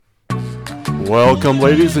Welcome,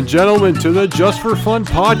 ladies and gentlemen, to the Just for Fun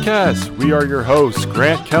podcast. We are your hosts,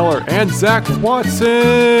 Grant Keller and Zach Watson.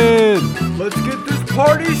 Let's get this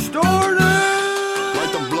party started.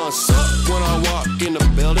 Light the blunts up when I walk in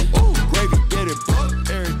the building. Ooh, gravy, get it buck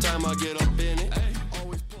every time I get up in it. Ay,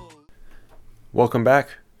 always pull. Welcome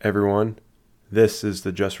back, everyone. This is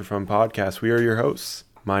the Just for Fun podcast. We are your hosts.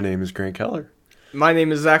 My name is Grant Keller. My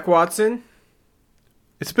name is Zach Watson.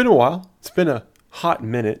 It's been a while. It's been a hot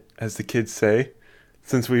minute, as the kids say,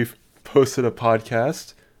 since we've posted a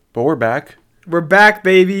podcast. But we're back. We're back,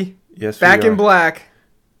 baby. Yes, back we are. in black.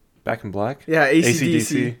 Back in black? Yeah, AC/DC.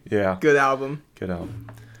 AC/DC. Yeah. Good album. Good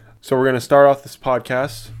album. So we're going to start off this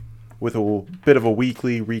podcast with a bit of a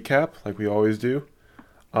weekly recap, like we always do.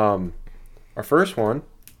 Our first one,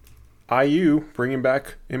 IU bringing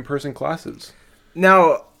back in-person classes.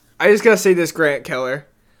 Now, I just gotta say this, Grant Keller.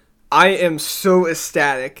 I am so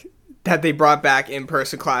ecstatic that they brought back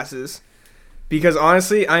in-person classes. Because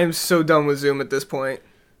honestly, I am so done with Zoom at this point.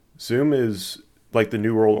 Zoom is like the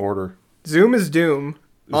new world order. Zoom is doom,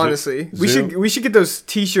 honestly. We should get those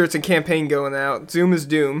t-shirts and campaign going out. Zoom is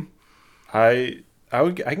doom. I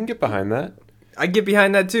can get behind that. I get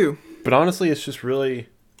behind that too. But honestly, it's just really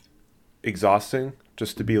exhausting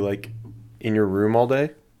just to be like in your room all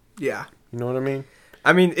day. Yeah. You know what I mean?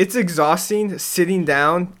 I mean, it's exhausting sitting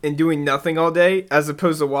down and doing nothing all day as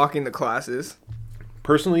opposed to walking to classes.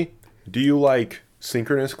 Personally, do you like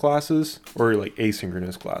synchronous classes or like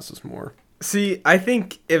asynchronous classes more? See, I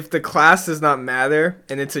think if the class does not matter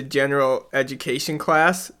and it's a general education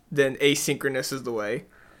class, then asynchronous is the way.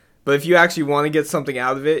 But if you actually want to get something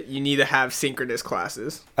out of it, you need to have synchronous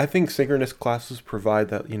classes. I think synchronous classes provide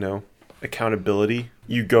that, accountability.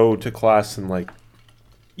 You go to class and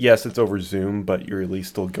yes, it's over Zoom, but you're at least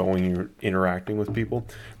still going and you're interacting with people.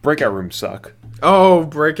 Breakout rooms suck. Oh,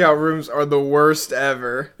 breakout rooms are the worst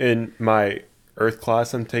ever. In my Earth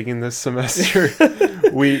class I'm taking this semester,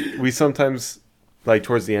 we sometimes,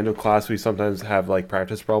 towards the end of class, we sometimes have,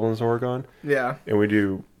 practice problems to work on. Yeah. And we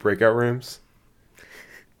do breakout rooms.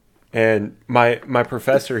 And my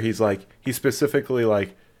professor, he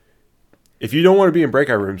specifically, if you don't want to be in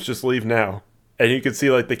breakout rooms, just leave now. And you could see,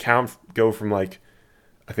 the count go from, I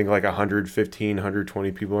think 115,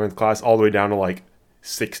 120 people are in the class, all the way down to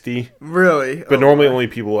 60. Really? But normally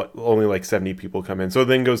only 70 people come in. So it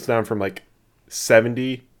then goes down from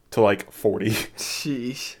 70 to 40.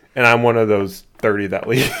 Sheesh. And I'm one of those 30 that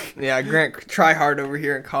leave. Yeah, Grant, try hard over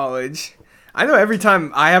here in college. I know every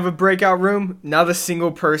time I have a breakout room, not a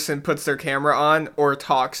single person puts their camera on or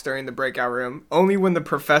talks during the breakout room. Only when the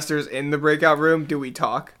professor's in the breakout room do we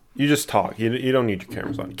talk. You just talk. You don't need your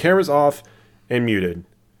cameras on. Cameras off and muted.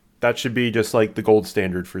 That should be just the gold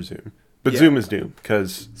standard for Zoom. But yeah. Zoom is doomed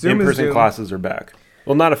because in-person classes are back.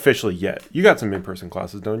 Well, not officially yet. You got some in-person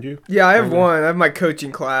classes, don't you? Yeah, I have one. I have my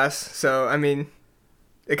coaching class. So,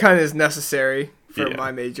 it kind of is necessary for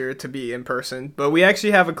my major to be in person. But we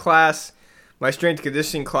actually have a class, my strength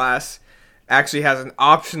conditioning class, actually has an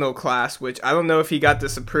optional class, which I don't know if he got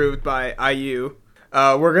this approved by IU.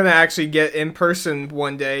 We're going to actually get in person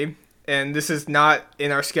one day. And this is not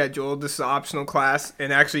in our schedule. This is an optional class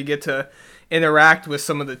and actually get to interact with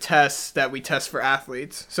some of the tests that we test for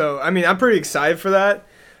athletes. So, I'm pretty excited for that.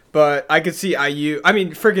 But I could see IU.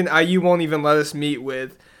 Freaking IU won't even let us meet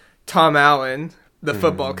with Tom Allen, the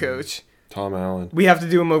football coach. Tom Allen. We have to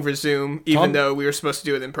do him over Zoom, even though we were supposed to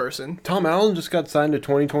do it in person. Tom Allen just got signed to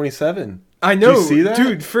 2027. I know. Did you see that?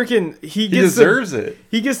 Dude, freaking, he deserves it.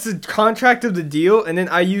 He gets the contract of the deal, and then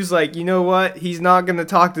IU's you know what? He's not going to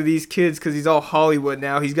talk to these kids because he's all Hollywood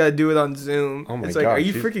now. He's got to do it on Zoom. Oh my gosh. Are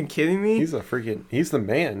you freaking kidding me? He's the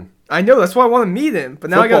man. I know. That's why I want to meet him. But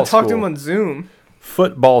now I got to talk to him on Zoom.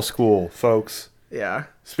 Football school, folks. Yeah.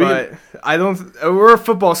 We're a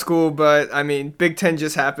football school, but, Big Ten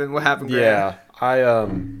just happened. What happened, Grant?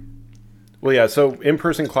 Yeah. So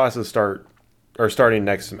in-person classes are starting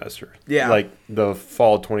next semester. Yeah. The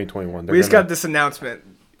fall 2021. We just got this announcement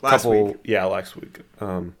last week. Yeah, last week.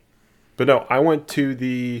 But no, I went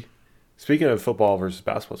to speaking of football versus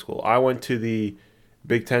basketball school, I went to the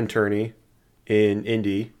Big Ten tourney in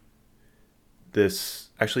Indy.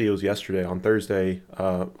 Actually, it was yesterday on Thursday,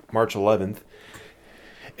 March 11th.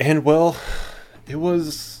 And it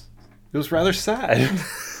was rather sad.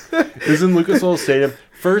 It was in Lucas Oil Stadium.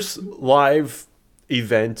 First live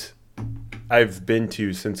event I've been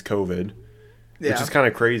to since COVID, which is kind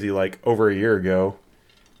of crazy. Over a year ago,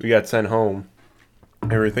 we got sent home,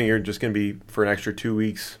 and we think you're just going to be for an extra 2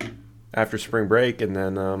 weeks after spring break, and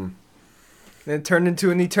then it turned into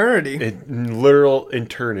an eternity. Literal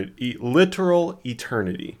eternity.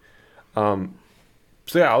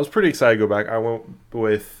 So yeah, I was pretty excited to go back. I went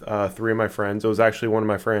with 3 of my friends. It was actually one of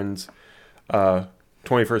my friends'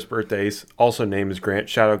 21st birthdays. Also name is Grant.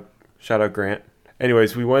 Shout out Grant.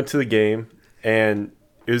 Anyways, we went to the game, and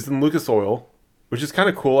it was in Lucas Oil, which is kind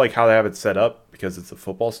of cool, like how they have it set up because it's a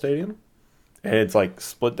football stadium, and it's like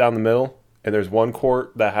split down the middle. And there's one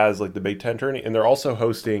court that has like the Big Ten tournament, and they're also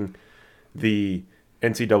hosting the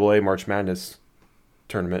NCAA March Madness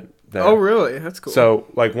tournament there. Oh, really? That's cool. So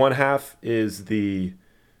like one half is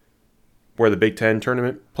where the Big Ten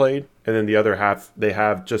tournament played, and then the other half they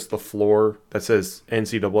have just the floor that says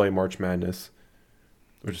NCAA March Madness,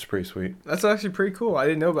 which is pretty sweet. That's actually pretty cool. I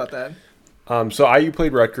didn't know about that. So IU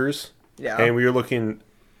played Rutgers, Yeah. and we were looking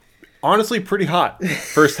honestly pretty hot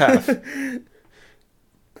first half.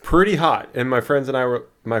 Pretty hot, and my friends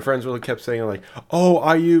really kept saying like, "Oh,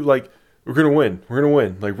 IU, like we're gonna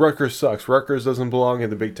win, Like Rutgers sucks. Rutgers doesn't belong in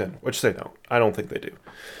the Big Ten," which they don't. I don't think they do.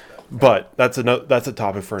 But that's a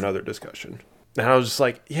topic for another discussion. And I was just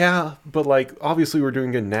like, yeah, but like obviously we're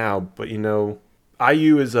doing good now, but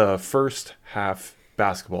IU is a first half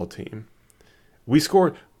basketball team. We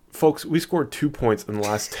scored 2 points in the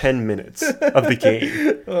last 10 minutes of the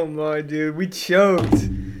game. Oh my, dude, we choked.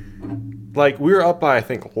 Like, we were up by, I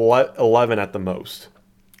think, 11 at the most.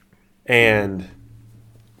 And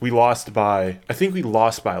we lost by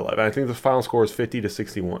 11. I think the final score was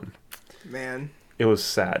 50-61. Man. It was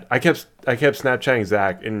sad. I kept Snapchatting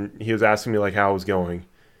Zach, and he was asking me, like, how it was going.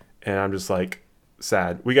 And I'm just, like,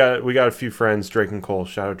 sad. We got a few friends, Drake and Cole.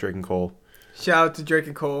 Shout out Drake and Cole. Shout out to Drake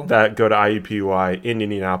and Cole. That go to IUPUI in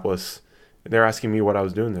Indianapolis. And they're asking me what I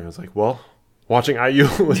was doing there. I was like, well, watching IU.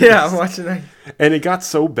 Yeah, I'm watching IU. And it got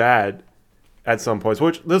so bad at some points,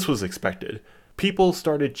 which this was expected. People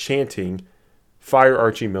started chanting, "Fire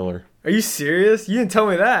Archie Miller." Are you serious? You didn't tell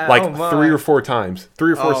me that. Like 3 or 4 times.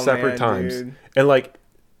 3 or 4 separate times. Dude. And like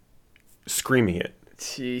screaming it.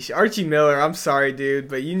 Sheesh. Archie Miller, I'm sorry, dude,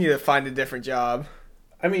 but you need to find a different job.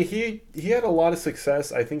 I mean, he had a lot of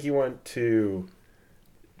success. I think he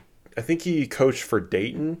coached for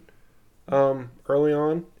Dayton early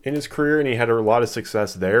on in his career, and he had a lot of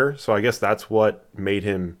success there. So I guess that's what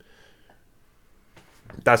made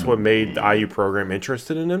the IU program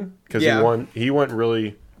interested in him, because he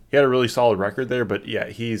had a really solid record there. But yeah,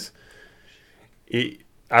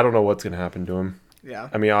 I don't know what's going to happen to him. Yeah.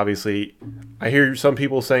 I mean, obviously, I hear some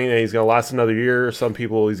people saying that he's going to last another year. Some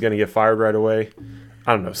people he's going to get fired right away.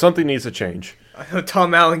 I don't know. Something needs to change. I know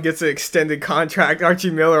Tom Allen gets an extended contract. Archie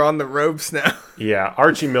Miller on the ropes now. Yeah,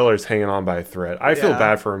 Archie Miller's hanging on by a thread. I feel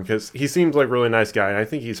bad for him because he seems like a really nice guy, and I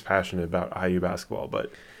think he's passionate about IU basketball.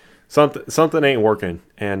 But something ain't working,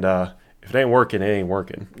 and if it ain't working, it ain't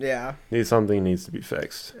working. Yeah. Something needs to be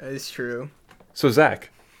fixed. That is true. So, Zach,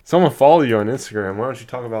 someone followed you on Instagram. Why don't you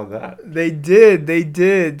talk about that? They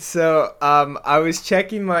did. So I was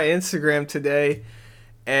checking my Instagram today,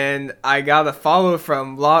 and I got a follow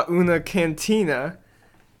from La Una Cantina.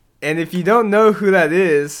 And if you don't know who that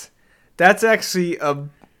is, that's actually a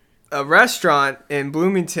restaurant in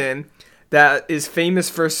Bloomington that is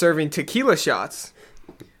famous for serving tequila shots.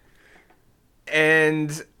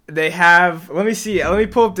 And they have, let me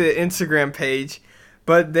pull up the Instagram page,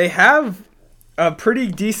 but they have a pretty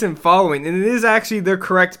decent following, and it is actually their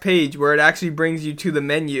correct page where it actually brings you to the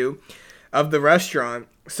menu of the restaurant.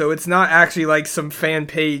 So it's not actually like some fan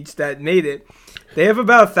page that made it. They have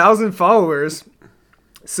about 1,000 followers.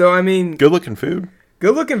 So, I mean... Good looking food.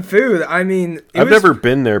 I mean... I've never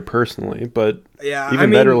been there personally, but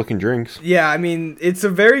better looking drinks. Yeah, I mean, it's a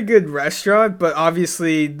very good restaurant, but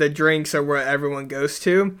obviously the drinks are where everyone goes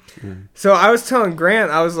to. Mm. So I was telling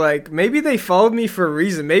Grant, I was like, maybe they followed me for a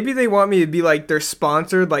reason. Maybe they want me to be like their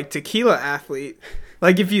sponsored like tequila athlete.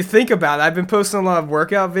 Like, if you think about it, I've been posting a lot of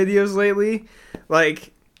workout videos lately.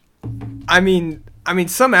 Like, I mean,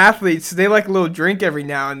 some athletes, they like a little drink every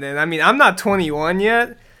now and then. I mean, I'm not 21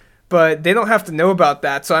 yet, but they don't have to know about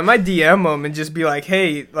that. So I might DM them and just be like,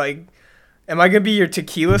 hey, like, am I going to be your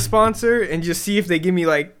tequila sponsor? And just see if they give me,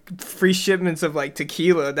 like, free shipments of, like,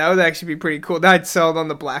 tequila. That would actually be pretty cool. Then I'd sell it on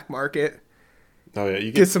the black market. Oh, yeah.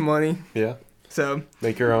 You get some money. Yeah. So.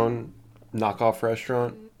 Make your own knockoff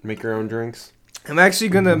restaurant. Make your own drinks. I'm actually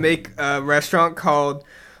going to make a restaurant called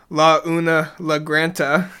La Una La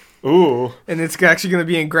Granta. Ooh. And it's actually going to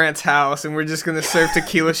be in Grant's house, and we're just going to serve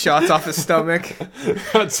tequila shots off his stomach.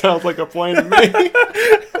 That sounds like a plan to me.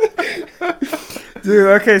 Dude,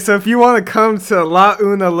 okay, so if you want to come to La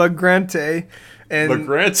Una La Grante, and... La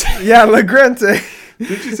Grante? Yeah, La Grante.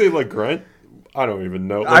 Did you say La Grant? I don't even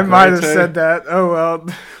know. I might have said that. Oh, well.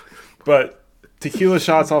 But tequila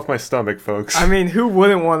shots off my stomach, folks. I mean, who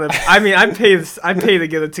wouldn't want to... I mean, I'd pay to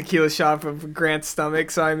get a tequila shot from Grant's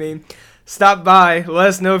stomach, so I mean... stop by. Let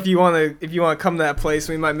us know if you want to come to that place.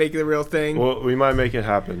 We might make it a real thing. Well, we might make it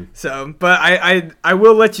happen. So, but I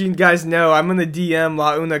will let you guys know. I'm gonna DM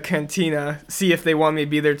La Una Cantina, see if they want me to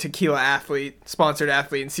be their tequila sponsored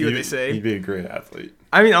athlete, and see what they say. You'd be a great athlete.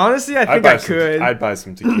 I mean, honestly, I think I could. I'd buy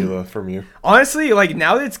some tequila from you. Honestly, like,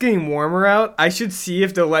 now that it's getting warmer out, I should see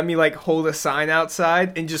if they'll let me, like, hold a sign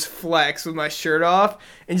outside and just flex with my shirt off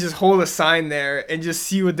and just hold a sign there and just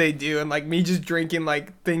see what they do. And, like, me just drinking,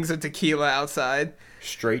 like, things of tequila outside.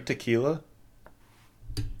 Straight tequila?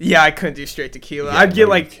 Yeah, I couldn't do straight tequila. Yeah, I'd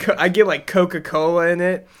get, like, Coca-Cola in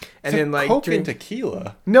it. And then, like, Coke drink and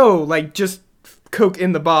tequila? No, like, just Coke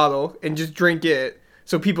in the bottle and just drink it.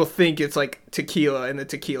 So people think it's like tequila in the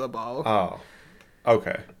tequila bottle. Oh,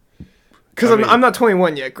 okay. Because I'm not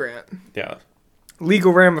 21 yet, Grant. Yeah.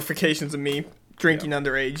 Legal ramifications of me drinking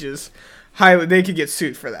underage is highly. They could get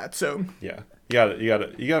sued for that. So yeah, you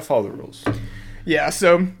gotta follow the rules. Yeah.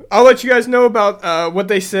 So I'll let you guys know about what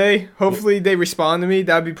they say. Hopefully they respond to me.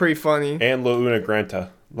 That'd be pretty funny. And La Una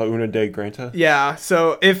de Granta. Yeah.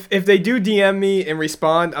 So if they do DM me and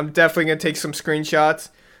respond, I'm definitely gonna take some screenshots.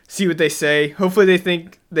 See what they say. Hopefully they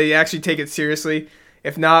think they actually take it seriously.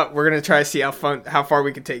 If not, we're gonna try to see how far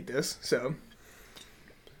we can take this. So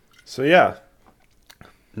yeah.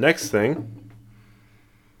 Next thing,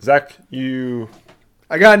 Zach,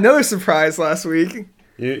 I got another surprise last week.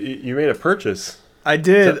 You made a purchase. I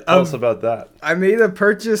did. Tell us about that. I made a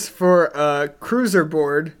purchase for a cruiser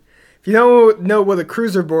board. If you don't know what a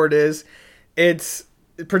cruiser board is, it's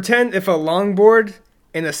pretend if a longboard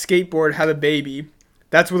and a skateboard had a baby.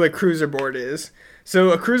 That's what a cruiser board is. So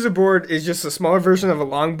a cruiser board is just a smaller version of a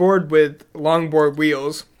longboard with longboard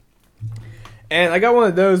wheels. And I got one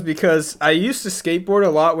of those because I used to skateboard a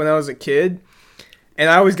lot when I was a kid. And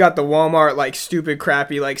I always got the Walmart, like, stupid,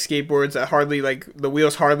 crappy, like, skateboards that hardly, like, the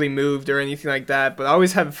wheels hardly moved or anything like that. But I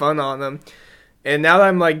always had fun on them. And now that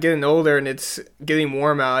I'm, like, getting older and it's getting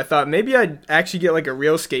warm out, I thought maybe I'd actually get, like, a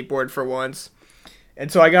real skateboard for once.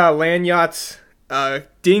 And so I got a Land Yachts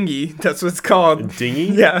dinghy. That's what it's called. A dinghy?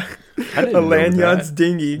 Yeah. I didn't a know Land that. Yachts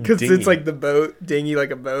dinghy. Because it's, like, the boat. Dinghy,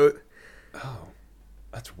 like a boat. Oh,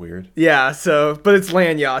 that's weird. Yeah, but it's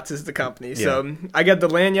Land Yachts is the company. Yeah. So I got the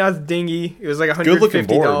Land Yachts dinghy. It was like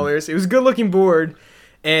 $150. It was a good looking board,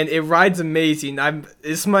 and it rides amazing. This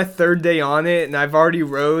is my third day on it, and I've already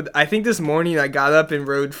rode. I think this morning I got up and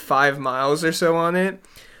rode 5 miles or so on it.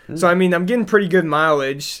 So I mean, I'm getting pretty good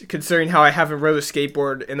mileage considering how I haven't rode a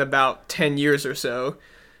skateboard in about 10 years or so,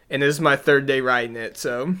 and this is my third day riding it.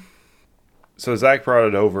 So Zach brought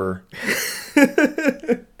it over,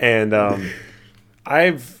 and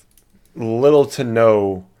I've little to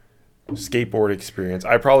no skateboard experience.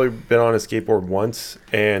 I've probably been on a skateboard once,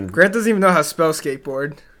 and Grant doesn't even know how to spell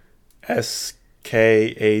skateboard.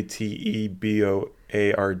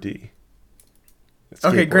 Skateboard.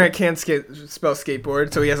 Okay, Grant can't spell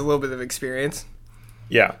skateboard, so he has a little bit of experience.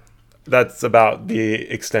 Yeah, that's about the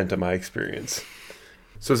extent of my experience.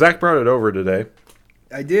 So Zach brought it over today.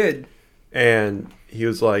 I did. And he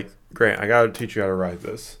was like, Grant, I got to teach you how to ride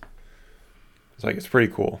this. It's like, it's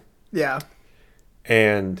pretty cool. Yeah.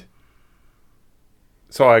 And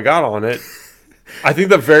so I got on it. I think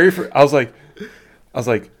the very first, I was like,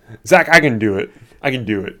 Zach, I can do it.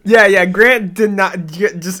 Yeah. Grant did not,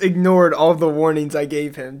 just ignored all the warnings I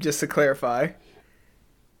gave him, just to clarify.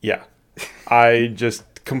 Yeah. I just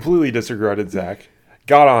completely disregarded Zach.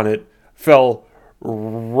 Got on it. Fell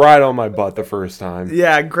right on my butt the first time.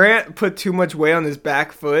 Yeah, Grant put too much weight on his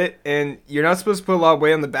back foot, and you're not supposed to put a lot of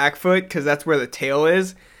weight on the back foot because that's where the tail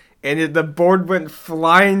is. And the board went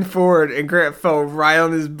flying forward, and Grant fell right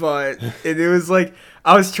on his butt. And it was like,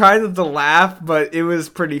 I was trying not to laugh, but it was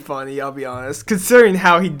pretty funny, I'll be honest. Considering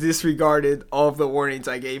how he disregarded all of the warnings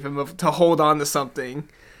I gave him to hold on to something.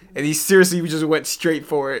 And he seriously just went straight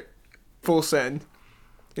for it. Full send.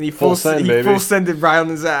 And he full sended right on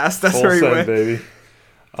his ass. That's full where he send, went. Baby.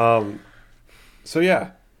 So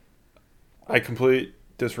yeah. I completely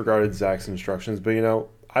disregarded Zach's instructions, but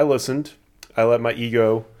I listened. I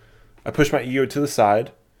pushed my ego to the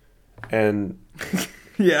side, and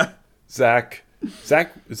yeah. Zach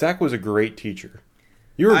was a great teacher.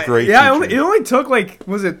 You were a great teacher. Yeah, it only took,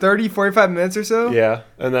 was it 30, 45 minutes or so? Yeah,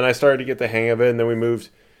 and then I started to get the hang of it, and then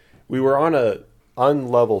we were on a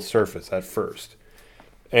unlevel surface at first,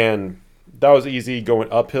 and that was easy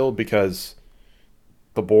going uphill because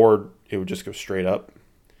the board, it would just go straight up.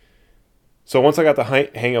 So once I got the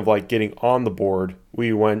hang of getting on the board,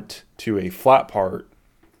 we went to a flat part,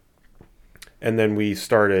 and then we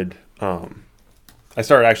started. I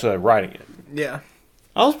started actually riding it. Yeah.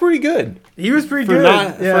 I was pretty good. He was pretty For good.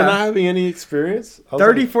 not having any experience.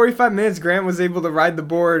 45 minutes, Grant was able to ride the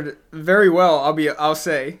board very well, I'll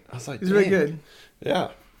say. I was like, he was really good. Yeah.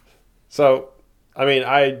 So, I mean,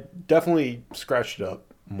 I definitely scratched it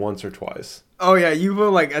up once or twice. Oh, yeah, you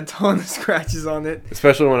put like a ton of scratches on it.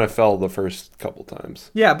 Especially when I fell the first couple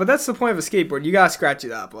times. Yeah, but that's the point of a skateboard. You gotta scratch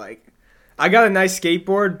it up. Like, I got a nice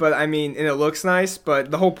skateboard, but I mean, and it looks nice,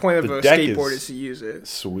 but the whole point of a skateboard is to use it.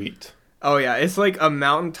 Sweet. Oh, yeah, it's like a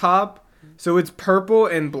mountaintop. So it's purple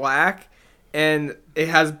and black, and it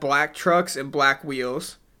has black trucks and black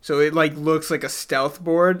wheels. So it like looks like a stealth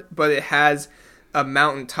board, but it has a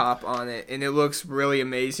mountaintop on it, and it looks really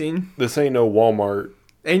amazing. This ain't no Walmart.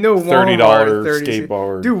 Ain't no $30 Walmart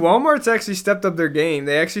skateboard. Dude, Walmart's actually stepped up their game.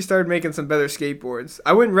 They actually started making some better skateboards.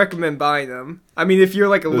 I wouldn't recommend buying them. I mean, if you're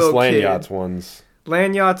like a little Land kid. Yachts ones.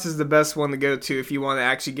 Land Yachts is the best one to go to if you want to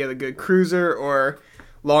actually get a good cruiser or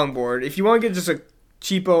longboard. If you want to get just a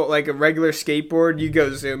cheapo, like a regular skateboard, you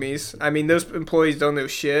go Zoomies. I mean, those employees don't know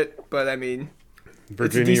shit, but I mean,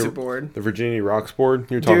 it's a decent board. The Virginia Rocks board?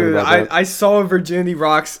 You're talking about that? I saw a Virginia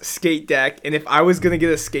Rocks skate deck, and if I was going to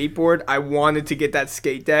get a skateboard, I wanted to get that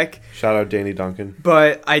skate deck. Shout out Danny Duncan.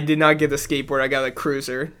 But I did not get a skateboard. I got a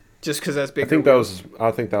cruiser, just because that's bigger. I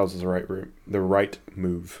think that was the right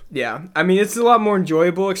move. Yeah. I mean, it's a lot more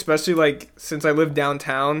enjoyable, especially, like, since I live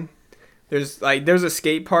downtown. There's a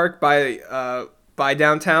skate park by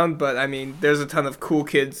downtown, but, I mean, there's a ton of cool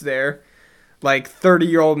kids there. Like,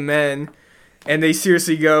 30-year-old men. And they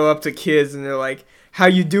seriously go up to kids and they're like, "How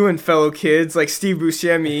you doing, fellow kids?" Like Steve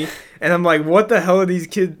Buscemi. And I'm like, what the hell are these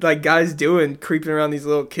guys doing creeping around these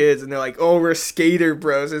little kids? And they're like, "Oh, we're skater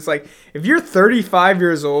bros." It's like, if you're 35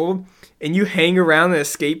 years old and you hang around at a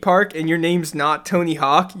skate park and your name's not Tony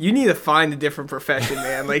Hawk, you need to find a different profession,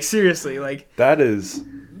 man. Like, seriously. Like, that is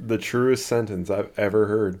the truest sentence I've ever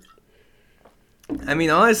heard. I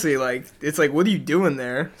mean, honestly, like, it's like, what are you doing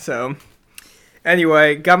there? So...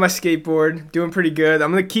 Anyway, got my skateboard, doing pretty good.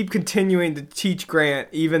 I'm going to keep continuing to teach Grant,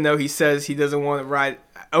 even though he says he doesn't want to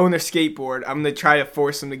own a skateboard. I'm going to try to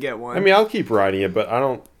force him to get one. I mean, I'll keep riding it, but I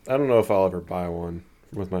don't know if I'll ever buy one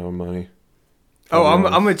with my own money. Oh, I'm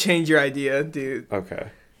going to change your idea, dude. Okay.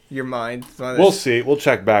 Your mind. We'll see. We'll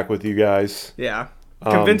check back with you guys. Yeah.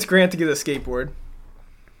 Convince Grant to get a skateboard.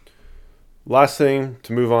 Last thing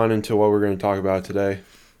to move on into what we're going to talk about today.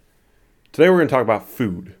 Today we're going to talk about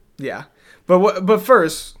food. Yeah. But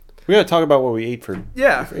first, we gotta talk about what we ate for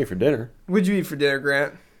dinner. What'd you eat for dinner,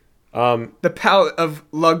 Grant? The palate of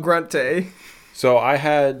La Grunte. So I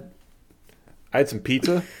had some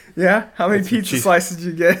pizza. Yeah? How many pizza slices did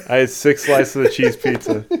you get? I had 6 slices of cheese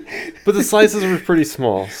pizza. But the slices were pretty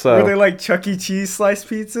small. So were they like Chuck E. Cheese slice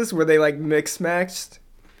pizzas? Were they like mixed matched?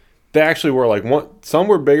 They actually were like some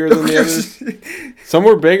were bigger than the others. Some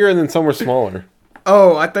were bigger and then some were smaller.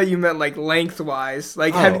 Oh, I thought you meant like lengthwise.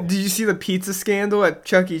 Like, did you see the pizza scandal at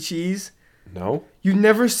Chuck E. Cheese? No. You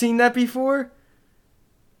never seen that before?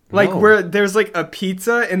 Like, where there's like a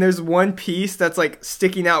pizza and there's one piece that's like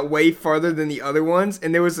sticking out way farther than the other ones,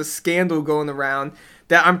 and there was a scandal going around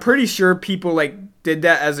that I'm pretty sure people like did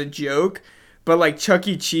that as a joke. But, like, Chuck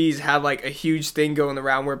E. Cheese had, like, a huge thing going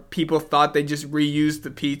around where people thought they just reused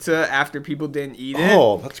the pizza after people didn't eat it.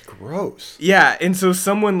 Oh, that's gross. Yeah, and so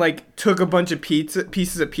someone, like, took a bunch of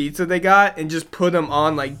pieces of pizza they got and just put them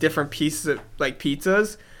on, like, different pieces of, like,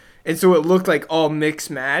 pizzas. And so it looked, like, all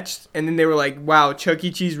mixed-matched. And then they were like, wow, Chuck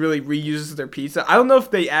E. Cheese really reuses their pizza. I don't know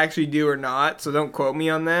if they actually do or not, so don't quote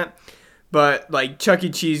me on that. But, like, Chuck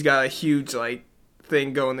E. Cheese got a huge, like,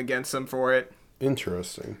 thing going against them for it.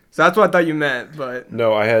 Interesting. So that's what I thought you meant, but...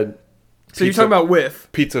 No, I had... So you're talking about with?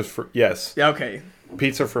 Pizza for... Yes. Yeah, okay.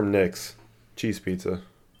 Pizza from Nick's. Cheese pizza.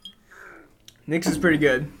 Nick's is pretty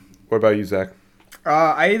good. What about you, Zach?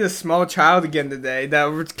 I ate a small child again today. That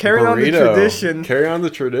we're carrying on the tradition. Carry on the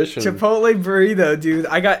tradition. Chipotle burrito, dude.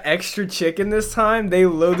 I got extra chicken this time. They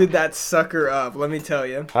loaded that sucker up, let me tell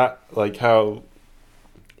you. How...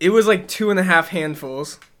 It was like 2.5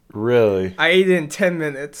 handfuls. Really? I ate it in 10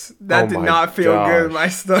 minutes. That did not feel good in my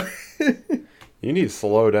stomach. You need to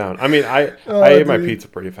slow down. I mean, I ate my pizza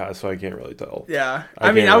pretty fast, so I can't really tell. Yeah.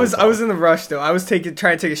 I was in the rush though. I was trying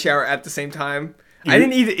to take a shower at the same time. I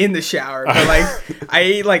didn't eat it in the shower, but like I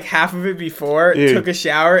ate like half of it before, took a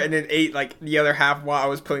shower, and then ate like the other half while I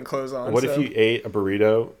was putting clothes on. What if you ate a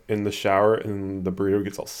burrito in the shower and the burrito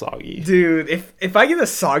gets all soggy? Dude, if I get a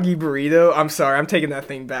soggy burrito, I'm sorry, I'm taking that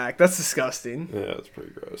thing back. That's disgusting. Yeah, that's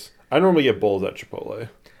pretty gross. I normally get bowls at Chipotle.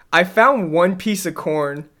 I found one piece of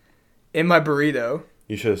corn in my burrito.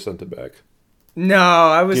 You should have sent it back. No,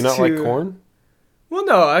 I was Do you not like corn? Well,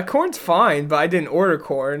 no, corn's fine, but I didn't order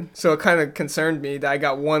corn, so it kind of concerned me that I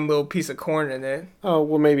got one little piece of corn in it. Oh,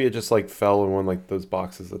 well, maybe it just like fell in one like those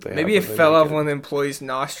boxes that they maybe have. Maybe it fell out of one of the employees'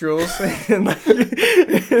 nostrils. And like,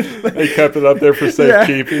 they kept it up there for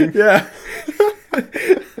safekeeping. Yeah.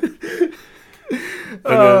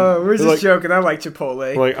 We're just joking. I like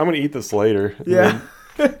Chipotle. Like, I'm gonna eat this later. Yeah.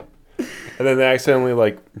 And then they accidentally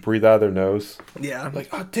like breathe out of their nose. Yeah. Like,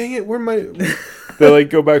 oh dang it, where am I? They like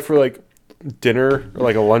go back for like dinner or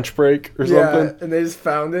like a lunch break or something. Yeah, and they just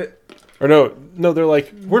found it. Or no, they're like,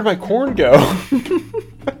 where'd my corn go?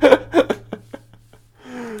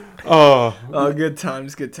 Oh, good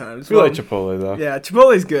times. We like Chipotle though. Yeah,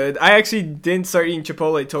 Chipotle's good. I actually didn't start eating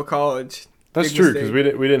Chipotle till college. That's true, because we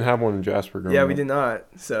didn't have one in Jasper growing up. Yeah, we did not.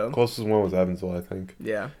 So closest one was Evansville, I think.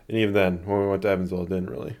 Yeah. And even then, when we went to Evansville, it didn't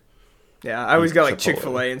really. Yeah, I always got like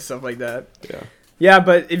Chick-fil-A and stuff like that. Yeah. Yeah,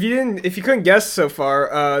 but if you couldn't guess so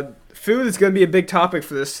far, food is going to be a big topic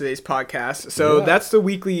for today's podcast. So that's the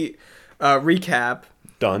weekly recap.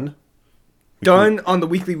 Done On the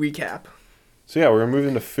weekly recap. So yeah, we're gonna move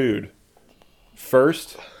into food.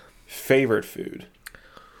 First, favorite food.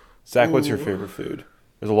 Zach, what's your favorite food?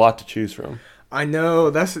 There's a lot to choose from. I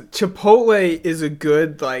know, Chipotle is a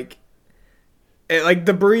good like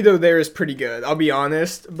the burrito there is pretty good. I'll be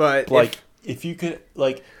honest, but like if you could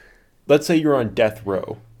like, let's say you're on death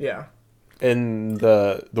row. Yeah. And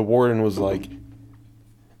the warden was like,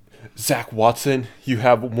 Zach Watson, you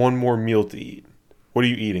have one more meal to eat. What are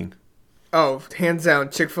you eating? Oh, hands down,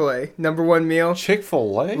 Chick-fil-A. Number one meal.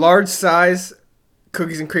 Chick-fil-A? Large size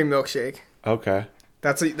cookies and cream milkshake. Okay.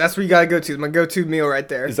 That's what you gotta go to. My go-to meal right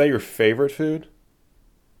there. Is that your favorite food?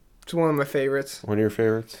 It's one of my favorites. One of your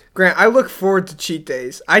favorites? Grant, I look forward to cheat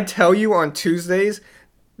days. I tell you on Tuesdays,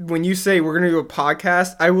 when you say we're gonna do a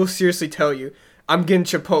podcast, I will seriously tell you, I'm getting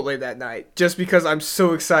Chipotle that night. Just because I'm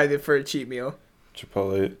so excited for a cheat meal.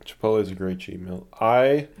 Chipotle is a great cheat meal.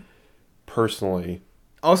 I personally...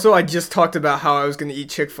 Also, I just talked about how I was going to eat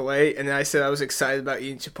Chick-fil-A, and then I said I was excited about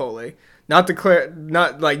eating Chipotle. Not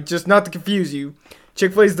to confuse you.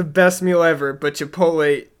 Chick-fil-A is the best meal ever, but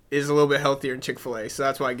Chipotle is a little bit healthier than Chick-fil-A, so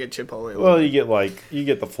that's why I get Chipotle. Well, you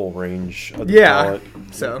get the full range of the palate.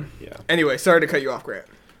 So, yeah. Anyway, sorry to cut you off, Grant.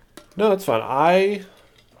 No, that's fine.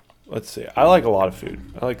 Let's see. I like a lot of food.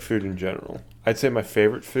 I like food in general. I'd say my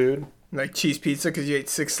favorite food... Like cheese pizza, because you ate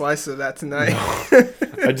 6 slices of that tonight. No.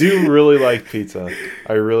 I do really like pizza.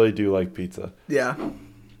 I really do like pizza. Yeah.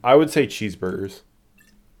 I would say cheeseburgers.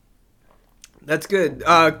 That's good.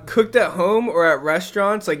 Cooked at home or at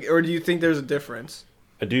restaurants, or do you think there's a difference?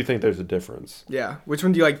 I do think there's a difference. Yeah. Which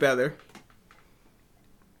one do you like better?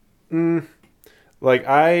 I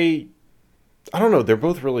don't know. They're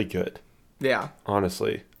both really good. Yeah.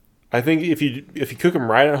 Honestly, I think if you cook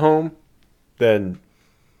them right at home, then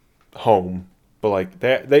home. But like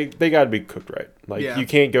they got to be cooked right. Like you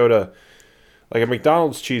can't go to like a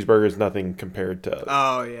McDonald's cheeseburger is nothing compared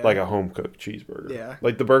to like a home cooked cheeseburger. Yeah.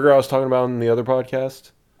 Like the burger I was talking about in the other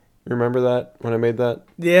podcast. Remember that when I made that?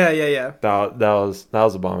 Yeah. That was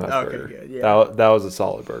a bomb ass burger. Good. Yeah. That was a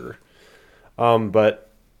solid burger. But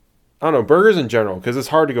I don't know, burgers in general, because it's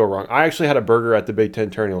hard to go wrong. I actually had a burger at the Big Ten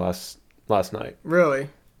tourney last night. Really?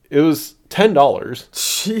 It was $10.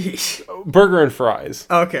 Sheesh. Burger and fries.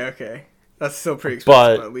 Okay. That's still pretty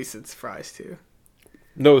expensive, but at least it's fries too.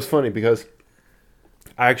 No, it was funny because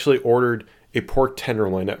I actually ordered a pork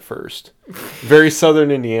tenderloin at first. Very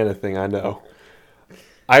Southern Indiana thing, I know.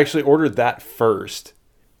 I actually ordered that first,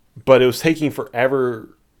 but it was taking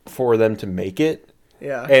forever for them to make it.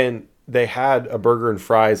 Yeah. And they had a burger and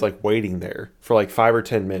fries like waiting there for like 5 or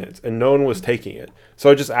 10 minutes, and no one was taking it. So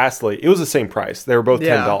I just asked the lady. It was the same price. They were both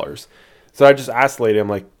 $10. So I just asked the lady, I'm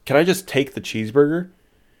like, can I just take the cheeseburger?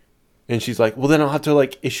 And she's like, well, then I'll have to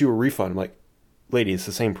like issue a refund. I'm like, lady, it's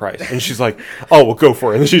the same price. And she's like, oh, well, go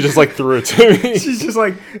for it. And she just like threw it to me. She's just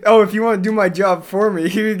like, oh, if you want to do my job for me,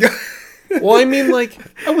 here you go. Well, I mean, like,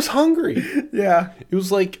 I was hungry. Yeah. It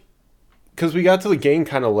was like, because we got to the game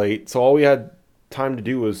kind of late, so all we had time to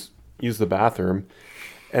do was use the bathroom.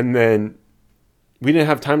 And then we didn't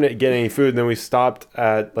have time to get any food. And then we stopped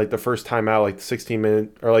at like the first time out, like 16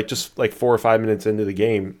 minutes or like just like 4 or 5 minutes into the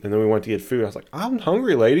game. And then we went to get food. I was like, I'm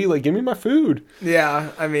hungry, lady. Like, give me my food.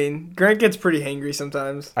 Yeah. I mean, Grant gets pretty hangry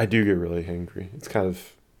sometimes. I do get really hangry. It's kind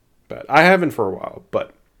of bad. I haven't for a while,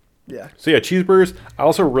 but yeah. So yeah, cheeseburgers. I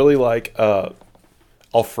also really like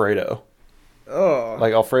Alfredo. Oh.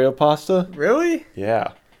 Like Alfredo pasta. Really?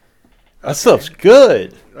 Yeah. That stuff's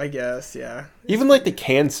good. I guess, yeah. Even like the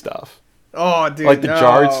canned stuff. Oh, dude. Like the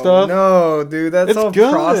jarred stuff? No, dude. That's it's all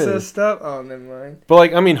good. processed stuff. Oh, never mind. But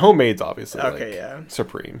like, I mean, homemade's obviously okay, like, yeah.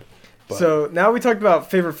 supreme. But, So now we talked about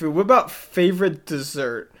favorite food. What about favorite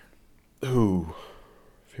dessert? Ooh,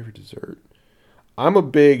 favorite dessert. I'm a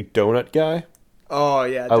big donut guy. Oh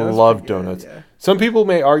yeah, I love donuts. Yeah. Some people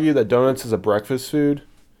may argue that donuts is a breakfast food.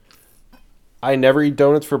 I never eat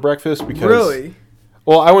donuts for breakfast because... Really?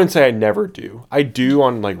 Well, I wouldn't say I never do. I do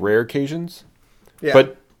on like rare occasions. Yeah.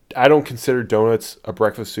 But I don't consider donuts a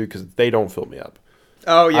breakfast food because they don't fill me up.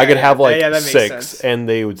 Oh yeah. I could have like that makes 6 sense. and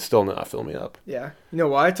they would still not fill me up. Yeah. You know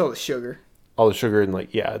why? It's all the sugar. All the sugar and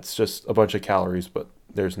like, yeah, it's just a bunch of calories, but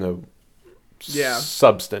there's no Yeah.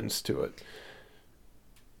 substance to it.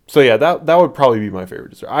 So yeah, that would probably be my favorite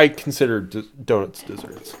dessert. I consider donuts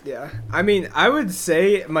desserts. Yeah. I mean, I would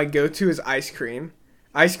say my go-to is ice cream.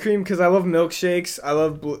 Ice cream because I love milkshakes. I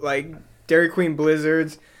love like Dairy Queen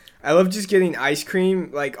Blizzards. I love just getting ice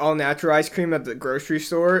cream, like all natural ice cream at the grocery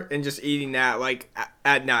store and just eating that like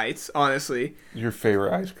at nights, honestly. Your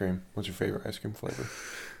favorite ice cream? What's your favorite ice cream flavor?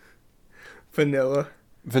 Vanilla.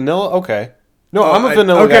 Vanilla? Okay. No, I'm a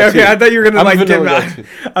vanilla guy too. Okay, I thought you were gonna I'm a like get vanilla guy mad. too.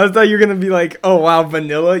 I thought you were gonna be like, "Oh wow,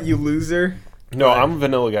 vanilla, you loser." No, I'm a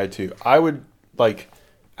vanilla guy too. I would like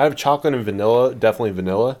out of chocolate and vanilla, definitely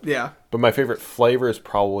vanilla. Yeah. But my favorite flavor is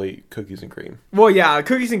probably cookies and cream. Well, yeah,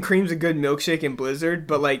 cookies and cream's a good milkshake in Blizzard,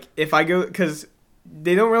 but like if I go because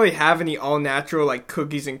they don't really have any all natural like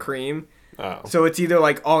cookies and cream. Oh. So it's either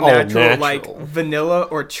like all natural, like vanilla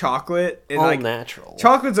or chocolate. And all like natural.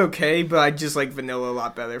 Chocolate's okay, but I just like vanilla a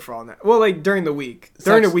lot better for all that. Well, like during the week.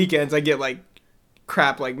 During the weekends, I get like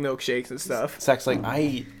crap like milkshakes and stuff. Zach's like, I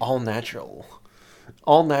eat all natural.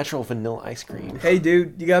 All natural vanilla ice cream. Hey,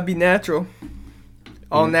 dude, you gotta be natural.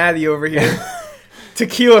 All natty over here.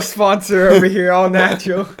 Tequila sponsor over here, all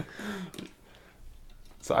natural.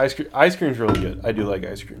 So ice cream's really good. I do like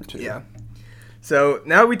ice cream too. Yeah. So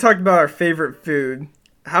now we talked about our favorite food.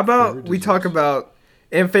 How about we talk about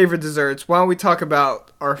and favorite desserts? Why don't we talk about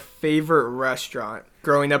our favorite restaurant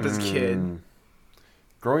growing up as a kid?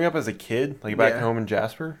 Growing up as a kid, like back Yeah. home in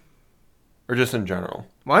Jasper, or just in general.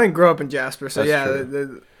 Well, I didn't grow up in Jasper, so That's yeah.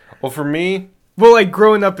 true. Well, for me, Well, like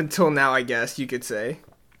growing up until now, I guess you could say.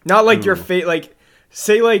 Not like your like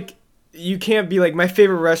say like you can't be like my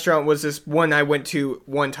favorite restaurant was this one I went to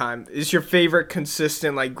one time. Is your favorite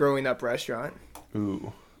consistent like growing up restaurant?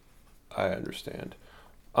 ooh, I understand.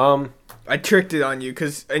 I tricked it on you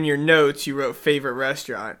because in your notes you wrote favorite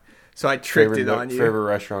restaurant, so I tricked it on you. Favorite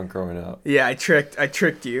restaurant growing up. Yeah, I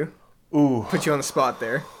tricked you. Ooh, Put you on the spot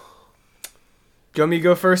there. Do you want me to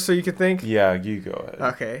go first so you can think? yeah, you go ahead.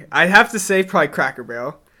 Okay. I'd have to say probably Cracker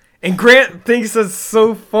Barrel. And Grant thinks that's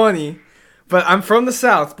so funny. But I'm from the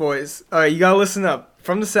South, boys. All right, you got to listen up.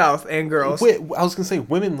 From the South and girls. Wait, I was gonna say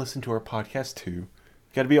women listen to our podcast too.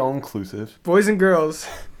 Got to be all inclusive. Boys and girls.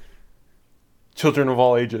 Children of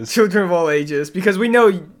all ages. Children of all ages. Because we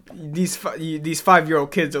know these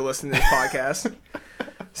 5-year-old kids are listening to this podcast.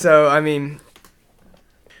 So, I mean,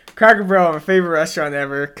 Cracker Barrel, my favorite restaurant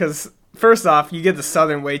ever. Because, first off, you get the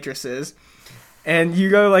Southern waitresses. And you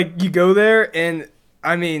go there and,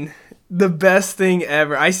 I mean, the best thing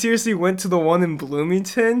ever. I seriously went to the one in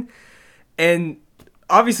Bloomington. And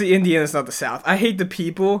obviously, Indiana's not the South. I hate the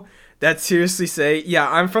people that seriously say, yeah,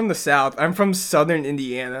 I'm from the South. I'm from Southern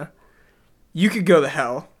Indiana. You could go to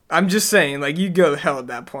hell. I'm just saying, like, you go to hell at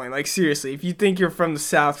that point. Like, seriously, if you think you're from the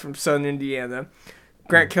South, from Southern Indiana,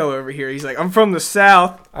 Grant Keller over here, he's like, I'm from the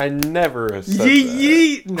South. I never said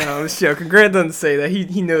Yeet, that. yeet. No, I'm just joking. Grant doesn't say that.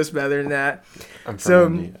 He knows better than that. I'm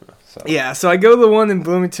from Indiana. So. Yeah, so I go to the one in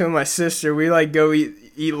Bloomington with my sister. We, like, go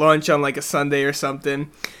eat lunch on, like, a Sunday or something.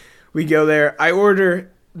 We go there. I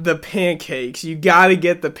order the pancakes. You got to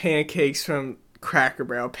get the pancakes from Cracker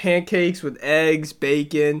Barrel. Pancakes with eggs,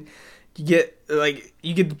 bacon. You get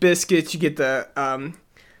the biscuits. You get the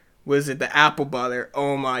the apple butter.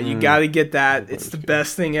 Oh my, you got to get that. It's the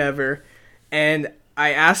best thing ever. And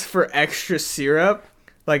I asked for extra syrup,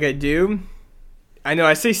 like I do. I know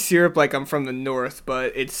I say syrup like I'm from the north,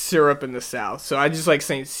 but it's syrup in the south. So I just like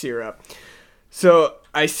saying syrup. So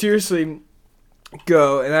I seriously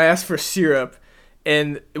go and I asked for syrup,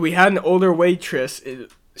 and we had an older waitress.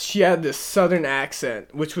 She had this southern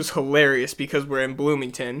accent, which was hilarious because we're in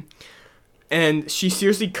Bloomington. And she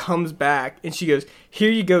seriously comes back and she goes,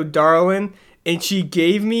 "Here you go, darling." And she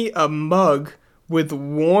gave me a mug with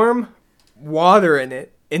warm water in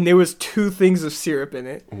it. And there was 2 things of syrup in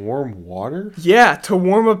it. Warm water? Yeah, to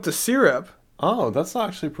warm up the syrup. Oh, that's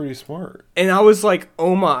actually pretty smart. And I was like,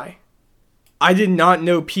 oh my. I did not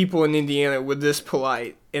know people in Indiana were this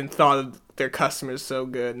polite and thought of their customers so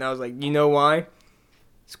good. And I was like, you know why?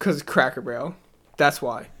 It's because of Cracker Barrel. That's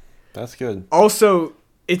why. That's good. Also,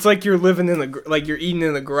 it's like you're living in you're eating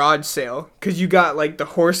in a garage sale. Because you got like the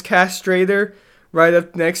horse castrator right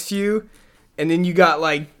up next to you, and then you got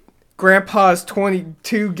like Grandpa's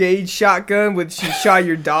 22 gauge shotgun, which he shot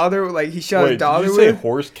your daughter. Like he shot his daughter did you say with.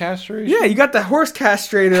 horse castration? Yeah, you got the horse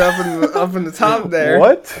castrator up in the top there.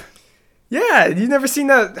 What? Yeah, you never seen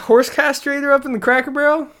that horse castrator up in the Cracker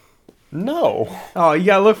Barrel? No. Oh, you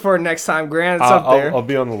gotta look for it next time, Grant. It's up there. I'll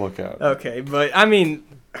be on the lookout. Okay, but I mean,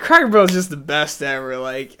 Cracker Barrel is just the best ever.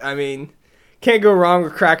 Like, I mean, can't go wrong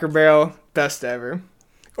with Cracker Barrel. Best ever.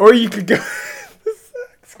 Or you could go.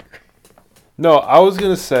 No, I was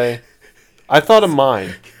gonna say, I thought of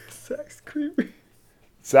mine. Zach's Creamery.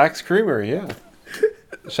 Zach's Creamery, yeah.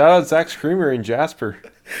 Shout out Zach's Creamery in Jasper.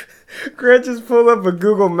 Grant just pulled up a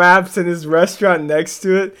Google Maps and his restaurant next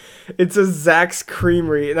to it. It says Zach's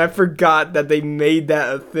Creamery, and I forgot that they made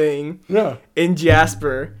that a thing. Yeah. In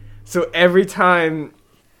Jasper. So every time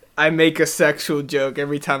I make a sexual joke,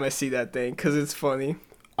 every time I see that thing, because it's funny.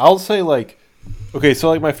 I'll say like, okay, so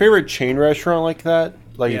like my favorite chain restaurant like that,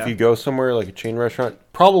 like Yeah. if you go somewhere like a chain restaurant,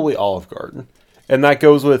 probably Olive Garden, and that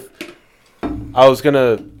goes with. I was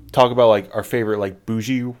gonna talk about like our favorite like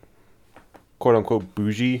bougie, quote unquote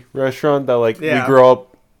bougie restaurant that like Yeah.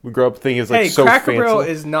 we grew up thinking is like so Cracker fancy. Barrel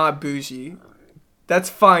is not bougie. That's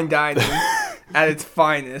fine dining at its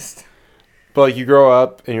finest. But like you grow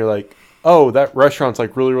up and you're like, oh, that restaurant's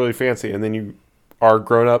like really really fancy, and then you are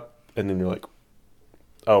grown up and then you're like,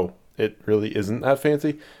 oh, it really isn't that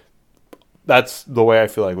fancy. That's the way I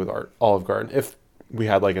feel like with our Olive Garden. If we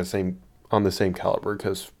had like on the same caliber,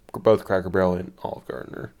 because both Cracker Barrel and Olive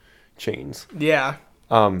Garden are chains. Yeah.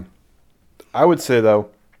 I would say though,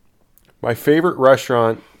 my favorite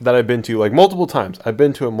restaurant that I've been to like multiple times. I've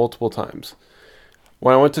been to it multiple times.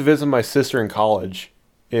 When I went to visit my sister in college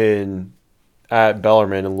at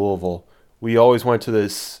Bellarmine in Louisville, we always went to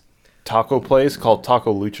this taco place called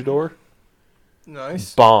Taco Luchador.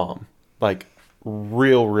 Nice. Bomb. Like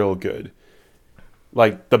real good.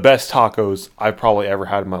 Like the best tacos I've probably ever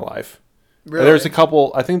had in my life. Really? And there's a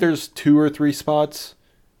couple, I think there's 2 or 3 spots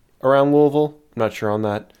around Louisville. I'm not sure on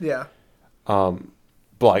that. Yeah. But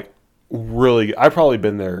like really, I've probably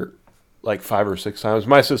been there like 5 or 6 times.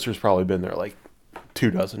 My sister's probably been there like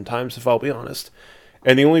 24 times, if I'll be honest.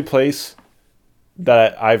 And the only place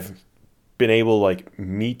that I've been able to like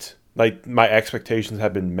meet, like my expectations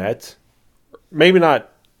have been met. Maybe not.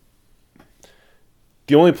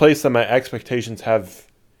 The only place that my expectations have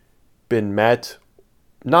been met,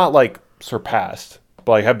 not like surpassed,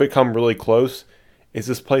 but like have become really close, is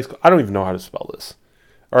this place. I don't even know how to spell this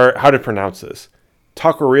or how to pronounce this.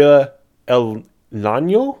 Taqueria El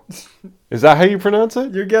Nano? Is that how you pronounce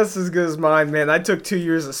it? Your guess is as good as mine, man. I took 2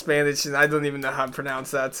 years of Spanish, and I don't even know how to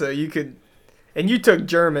pronounce that, so you could... And you took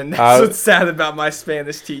German. That's what's sad about my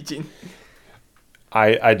Spanish teaching.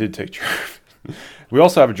 I did take German. We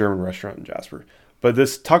also have a German restaurant in Jasper. But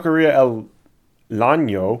this Taqueria El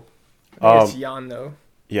Nano... It's Yano.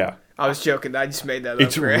 Yeah. I was joking. I just made that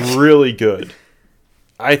It's up. It's really good.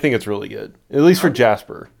 I think it's really good. At least for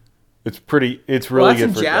Jasper. It's really that's good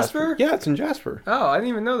in for Jasper? Yeah, it's in Jasper. Oh, I didn't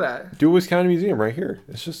even know that. Dewey's County Museum right here.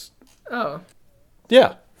 It's just... Oh.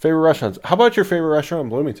 Yeah. Favorite restaurants. How about your favorite restaurant in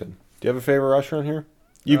Bloomington? Do you have a favorite restaurant here?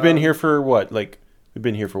 You've been here for what? Like, you've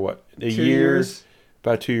been here for what? A 2 year? years.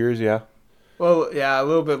 About 2 years, yeah. Well, yeah, a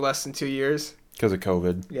little bit less than 2 years. Because of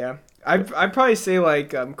COVID. Yeah. I'd probably say,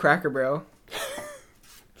 like, Cracker Barrel.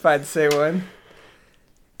 If I had to say one.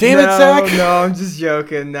 Damn it, Zach! No, I'm just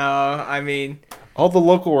joking. No, I mean... All the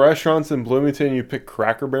local restaurants in Bloomington, you pick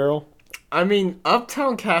Cracker Barrel? I mean,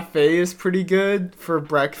 Uptown Cafe is pretty good for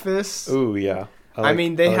breakfast. Ooh, yeah. I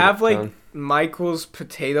mean, they have, like, Uptown. Michael's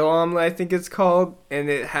Potato Omelet, I think it's called. And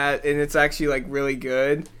it's actually, like, really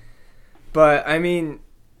good. But, I mean...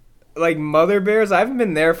 Like Mother Bear's, I haven't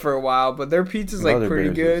been there for a while, but their pizza's like Mother pretty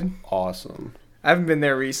Bear's good. is awesome. I haven't been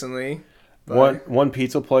there recently. But One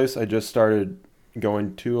pizza place I just started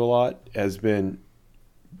going to a lot has been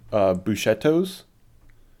Buchetto's.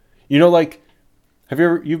 You know, like, have you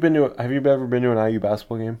ever been to an IU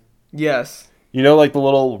basketball game? Yes. You know, like the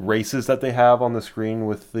little races that they have on the screen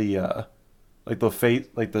with the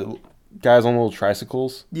the guys on little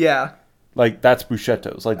tricycles. Yeah. Like that's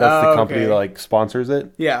Buchetto's. Like that's the company okay. that like sponsors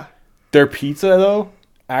it. Yeah. Their pizza though,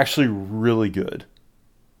 actually really good.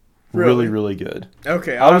 Really? Really good.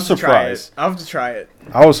 Okay, I was surprised. I'll have to try it.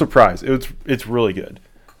 I was surprised. It's really good.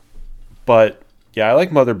 But yeah, I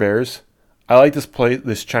like Mother Bear's. I like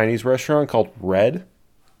this Chinese restaurant called Red.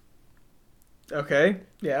 Okay.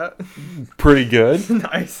 Yeah. Pretty good.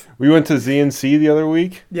 Nice. We went to ZNC the other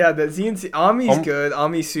week. Yeah, the ZNC Ami's good.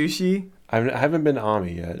 Ami sushi. I haven't been to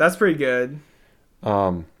Ami yet. That's pretty good.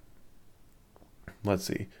 Let's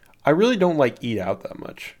see. I really don't like eat out that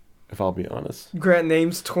much. if I'll be honest. Grant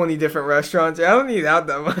names 20 different restaurants. I don't eat out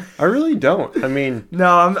that much. I really don't. I mean... No,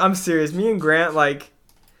 I'm serious. Me and Grant, like,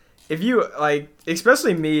 if you, like,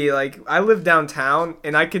 especially me, like, I live downtown,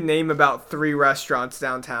 and I can name about 3 restaurants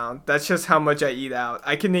downtown. That's just how much I eat out.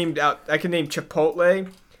 I can name Chipotle,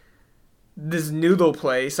 this noodle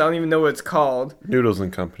place. I don't even know what it's called. Noodles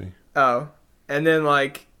and Company. Oh. And then,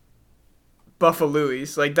 like,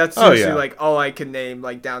 Buffalo's. Like, that's seriously, like, all I can name,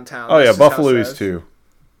 like, downtown. Oh, That's yeah, Buffalo's, too.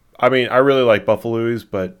 I mean, I really like Buffalo's,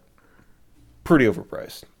 but pretty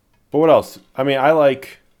overpriced. But what else? I mean,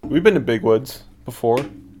 we've been to Big Woods before.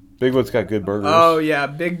 Big Woods got good burgers. Oh, yeah,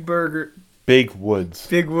 Big Woods. Big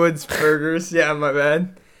Woods Burgers. Yeah, my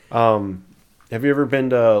bad. Have you ever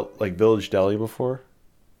been to, like, Village Deli before?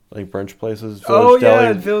 Like, brunch places? Village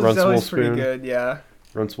Deli's pretty good, yeah.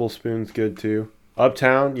 Runcible Spoon's good, too.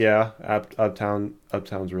 Uptown, yeah.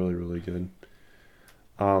 Uptown's really, really good.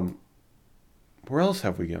 Where else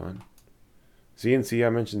have we gone? ZNC, I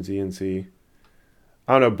mentioned ZNC.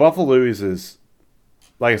 I don't know, Buffalo's is,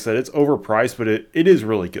 like I said, it's overpriced, but it is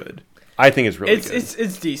really good. I think it's really good.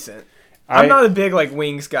 It's decent. I'm not a big, like,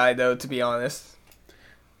 wings guy, though, to be honest.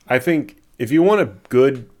 I think if you want a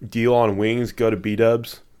good deal on wings, go to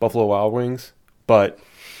B-Dubs, Buffalo Wild Wings. But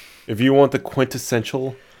if you want the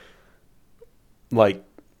quintessential, like,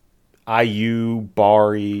 IU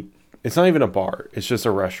bar eat, it's not even a bar. It's just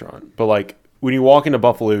a restaurant. But, like, when you walk into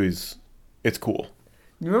Buffalo's, it's cool.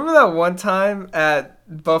 You remember that one time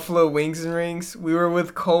at Buffalo Wings and Rings? We were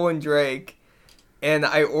with Cole and Drake, and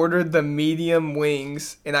I ordered the medium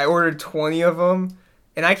wings, and I ordered 20 of them,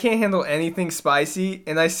 and I can't handle anything spicy,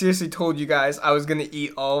 and I seriously told you guys I was going to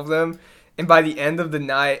eat all of them, and by the end of the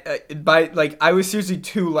night, I was seriously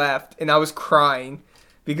 2 left, and I was crying,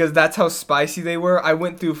 because that's how spicy they were. I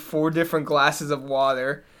went through 4 different glasses of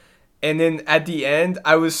water. And then at the end,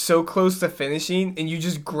 I was so close to finishing, and you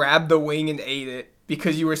just grabbed the wing and ate it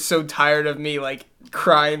because you were so tired of me, like,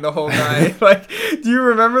 crying the whole night. Like, do you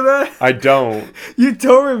remember that? I don't. You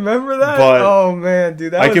don't remember that? But oh, man,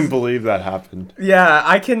 dude. I can believe that happened. Yeah,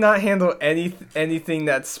 I cannot handle anything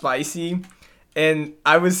that's spicy. And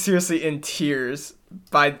I was seriously in tears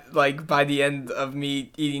by the end of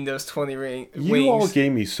me eating those 20 wings. You all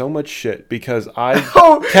gave me so much shit because I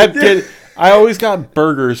I always got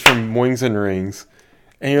burgers from Wings and Rings.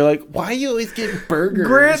 And you're like, why you always get burgers?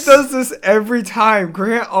 Grant does this every time.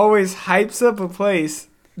 Grant always hypes up a place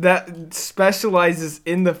that specializes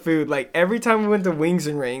in the food. Like, every time we went to Wings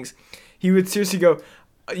and Rings, he would seriously go,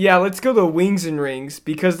 yeah, let's go to Wings and Rings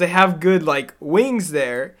because they have good, like, wings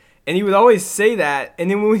there. And he would always say that,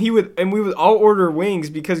 and then we would all order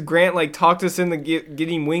wings because Grant, like, talked us into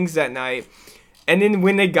getting wings that night. And then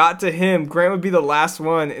when they got to him, Grant would be the last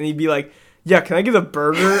one, and he'd be like, yeah, can I get a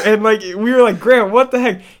burger? And, like, we were like, Grant, what the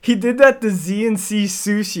heck? He did that to ZNC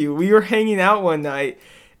Sushi. We were hanging out one night,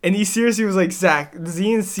 and he seriously was like, Zach,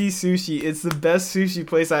 ZNC Sushi, it's the best sushi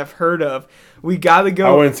place I've heard of. We gotta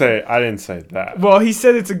go. I didn't say that. Well, he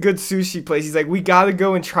said it's a good sushi place. He's like, we gotta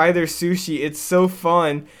go and try their sushi. It's so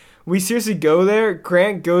fun. We seriously go there.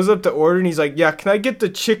 Grant goes up to order, and he's like, yeah, can I get the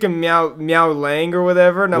chicken meow lang or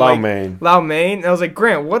whatever? And I'm Lau mein. Lau mein. And I was like,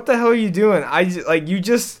 Grant, what the hell are you doing? You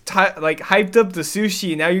just hyped up the sushi,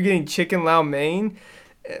 and now you're getting chicken lau mein?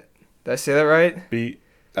 Did I say that right?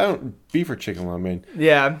 Beef or chicken lau mein.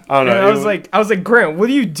 Yeah. I don't know. And I was like, Grant,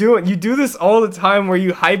 what are you doing? You do this all the time where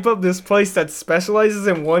you hype up this place that specializes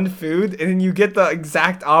in one food, and then you get the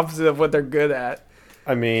exact opposite of what they're good at.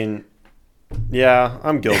 I mean... yeah,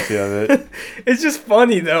 I'm guilty of it. It's just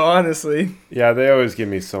funny, though, honestly. Yeah, they always give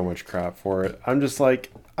me so much crap for it. I'm just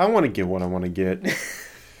like, I want to get what I want to get.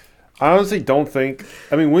 I honestly don't think...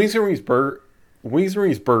 I mean, Wings and Rings burgers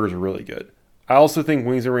are really good. I also think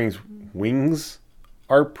Wings and Rings wings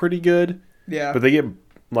are pretty good. Yeah. But they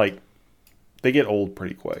get old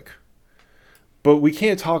pretty quick. But we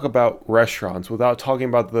can't talk about restaurants without talking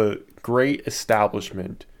about the great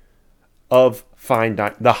establishment of fine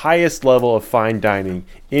dining, the highest level of fine dining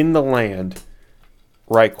in the land,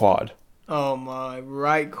 Right Quad. Oh my,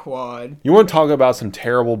 Right Quad. You want to talk about some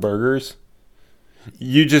terrible burgers?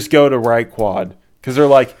 You just go to Right Quad because they're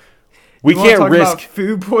like, we can't risk about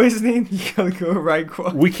food poisoning. You gotta go to Right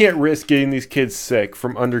Quad. We can't risk getting these kids sick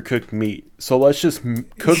from undercooked meat, so let's just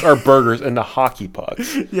cook our burgers into hockey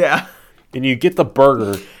pucks. Yeah. And you get the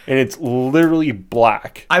burger, and it's literally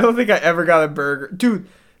black. I don't think I ever got a burger, dude.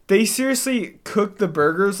 They seriously cooked the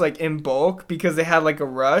burgers, like, in bulk because they had, like, a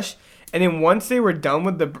rush. And then once they were done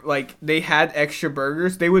with they had extra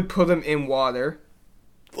burgers, they would put them in water.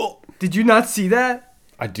 Did you not see that?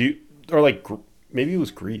 I do. Or, like, maybe it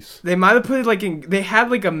was grease. They might have put it like in. They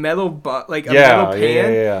had like a metal metal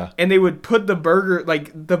pan, and they would put the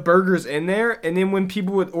burgers in there, and then when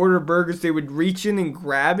people would order burgers, they would reach in and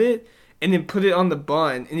grab it, and then put it on the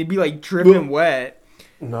bun, and it'd be like dripping wet.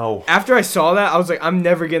 No. After I saw that, I was like, I'm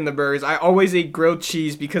never getting the burgers. I always ate grilled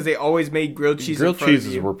cheese because they always made grilled cheese. Grilled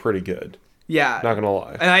cheeses were pretty good. Yeah. Not gonna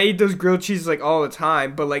lie. And I ate those grilled cheeses like all the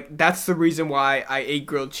time, but like that's the reason why I ate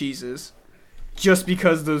grilled cheeses. Just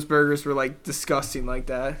because those burgers were like disgusting like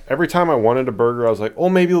that. Every time I wanted a burger, I was like, "Oh,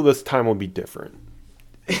 maybe this time will be different."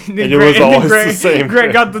 And it was always the same.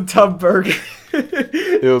 Grant got the tub burger.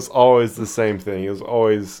 It was always the same thing. It was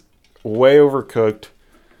always way overcooked,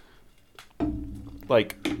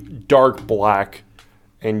 like dark black,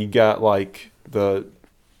 and you got like the,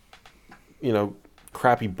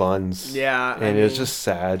 crappy buns. Yeah, and it's just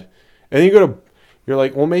sad. And then you're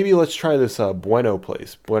like, well, maybe let's try this Bueno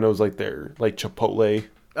place. Bueno's like their Chipotle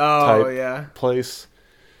type place.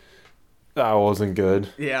 That wasn't good.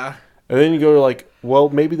 Yeah. And then you go to like, well,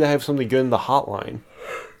 maybe they have something good in the hotline.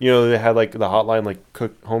 They had like the hotline,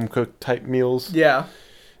 like home cooked type meals. Yeah.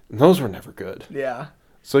 And those were never good. Yeah.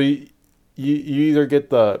 So you either get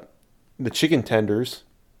the chicken tenders,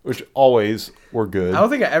 which always were good. I don't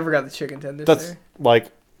think I ever got the chicken tenders there.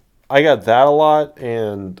 Like, I got that a lot,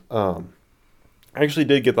 and I actually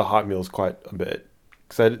did get the hot meals quite a bit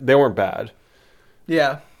because they weren't bad.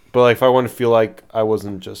 Yeah. But like, if I wanted to feel like I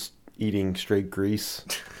wasn't just eating straight grease,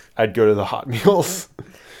 I'd go to the hot meals.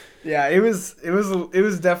 Yeah, it was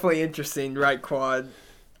definitely interesting, right, Quad?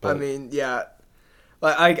 But, I mean, yeah.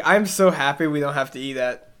 Like I'm so happy we don't have to eat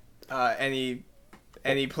at any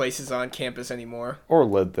places on campus anymore. Or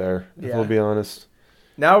live there, if we'll be honest.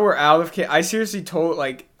 Now we're out of I seriously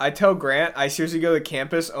I tell Grant, I seriously go to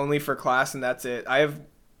campus only for class and that's it. I have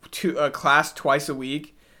class twice a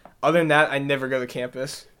week. Other than that, I never go to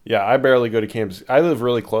campus. Yeah, I barely go to campus. I live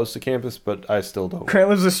really close to campus, but I still don't. Grant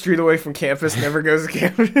lives a street away from campus, never goes to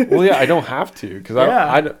campus. Well, yeah, I don't have to because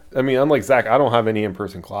I mean, unlike Zach, I don't have any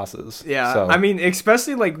in-person classes. Yeah, so. I mean,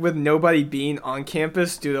 especially like with nobody being on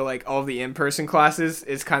campus due to like all the in-person classes,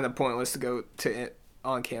 it's kind of pointless to go to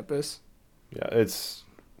on campus. Yeah,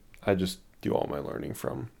 I just do all my learning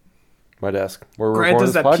from my desk. Where Grant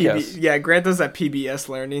does that podcast. Grant does that PBS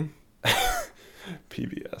learning.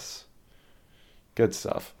 PBS. Good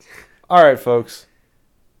stuff. All right, folks.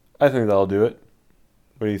 I think that'll do it.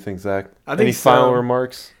 What do you think, Zach? Any final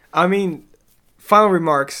remarks? I mean, final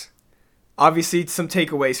remarks. Obviously, some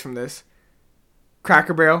takeaways from this.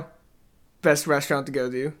 Cracker Barrel, best restaurant to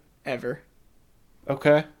go to ever.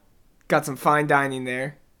 Okay. Got some fine dining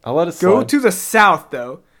there. I'll let it slide. Go to the South,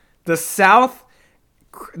 though. The Southern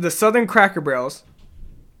Cracker Barrels.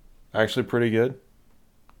 Actually pretty good.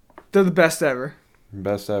 They're the best ever.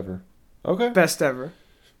 Best ever. Okay. Best ever.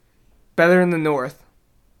 Better in the North.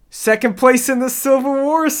 Second place in the Civil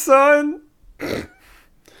War, son. I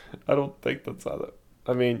don't think that's how that...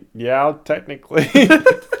 I mean, yeah, technically.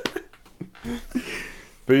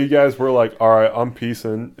 But you guys were like, all right, I'm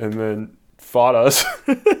peacing, and then fought us.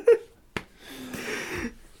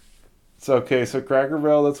 It's okay. So Cracker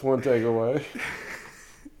Barrel, that's one takeaway.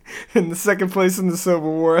 In the second place in the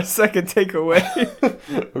Civil War, a second takeaway.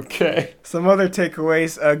 Okay. Some other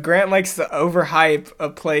takeaways. Grant likes to overhype a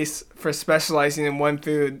place for specializing in one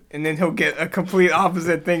food, and then he'll get a complete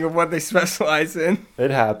opposite thing of what they specialize in.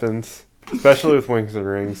 It happens, especially with Wings and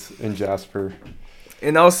Rings in Jasper.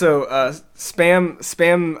 And also,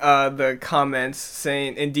 spam the comments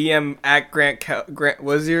saying and DM at Grant.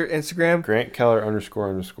 What's your Instagram? Grant Keller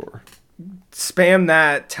 __. Spam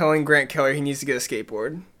that, telling Grant Keller he needs to get a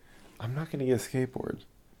skateboard. I'm not gonna get a skateboard.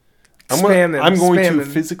 I'm going to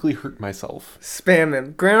physically hurt myself. Spam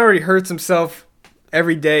him. Grant already hurts himself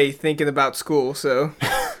every day thinking about school, so.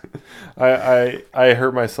 I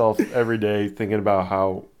hurt myself every day thinking about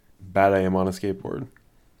how bad I am on a skateboard.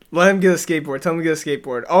 Let him get a skateboard. Tell him to get a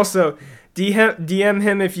skateboard. Also, DM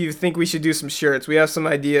him if you think we should do some shirts. We have some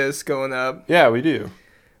ideas going up. Yeah, we do.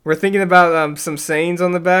 We're thinking about some sayings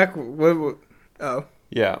on the back. Oh.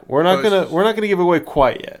 Yeah, we're not gonna give away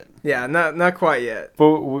quite yet. Yeah, not quite yet.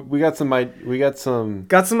 But we got some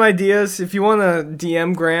ideas. If you want to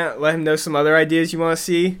DM Grant, let him know some other ideas you want to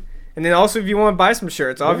see, and then also if you want to buy some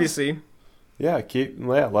shirts, obviously. Yeah,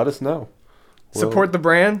 let us know. Support the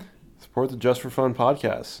brand. Support the Just for Fun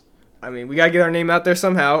podcast. I mean, we gotta get our name out there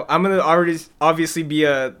somehow. I'm gonna obviously be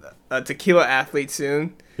a tequila athlete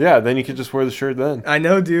soon. Yeah, then you could just wear the shirt then. I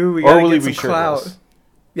know, dude. We gotta get some clout. Shirtless?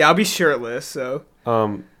 Yeah, I'll be shirtless. So.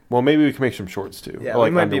 Well, maybe we can make some shorts too. Yeah, or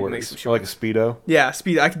like we might be able to make some shorts. Or like a Speedo. Yeah,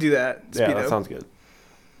 Speedo. I could do that. Speedo. Yeah, that sounds good.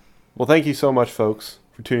 Well, thank you so much, folks,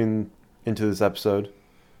 for tuning into this episode.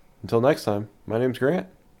 Until next time. My name's Grant.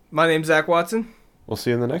 My name's Zach Watson. We'll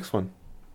see you in the next one.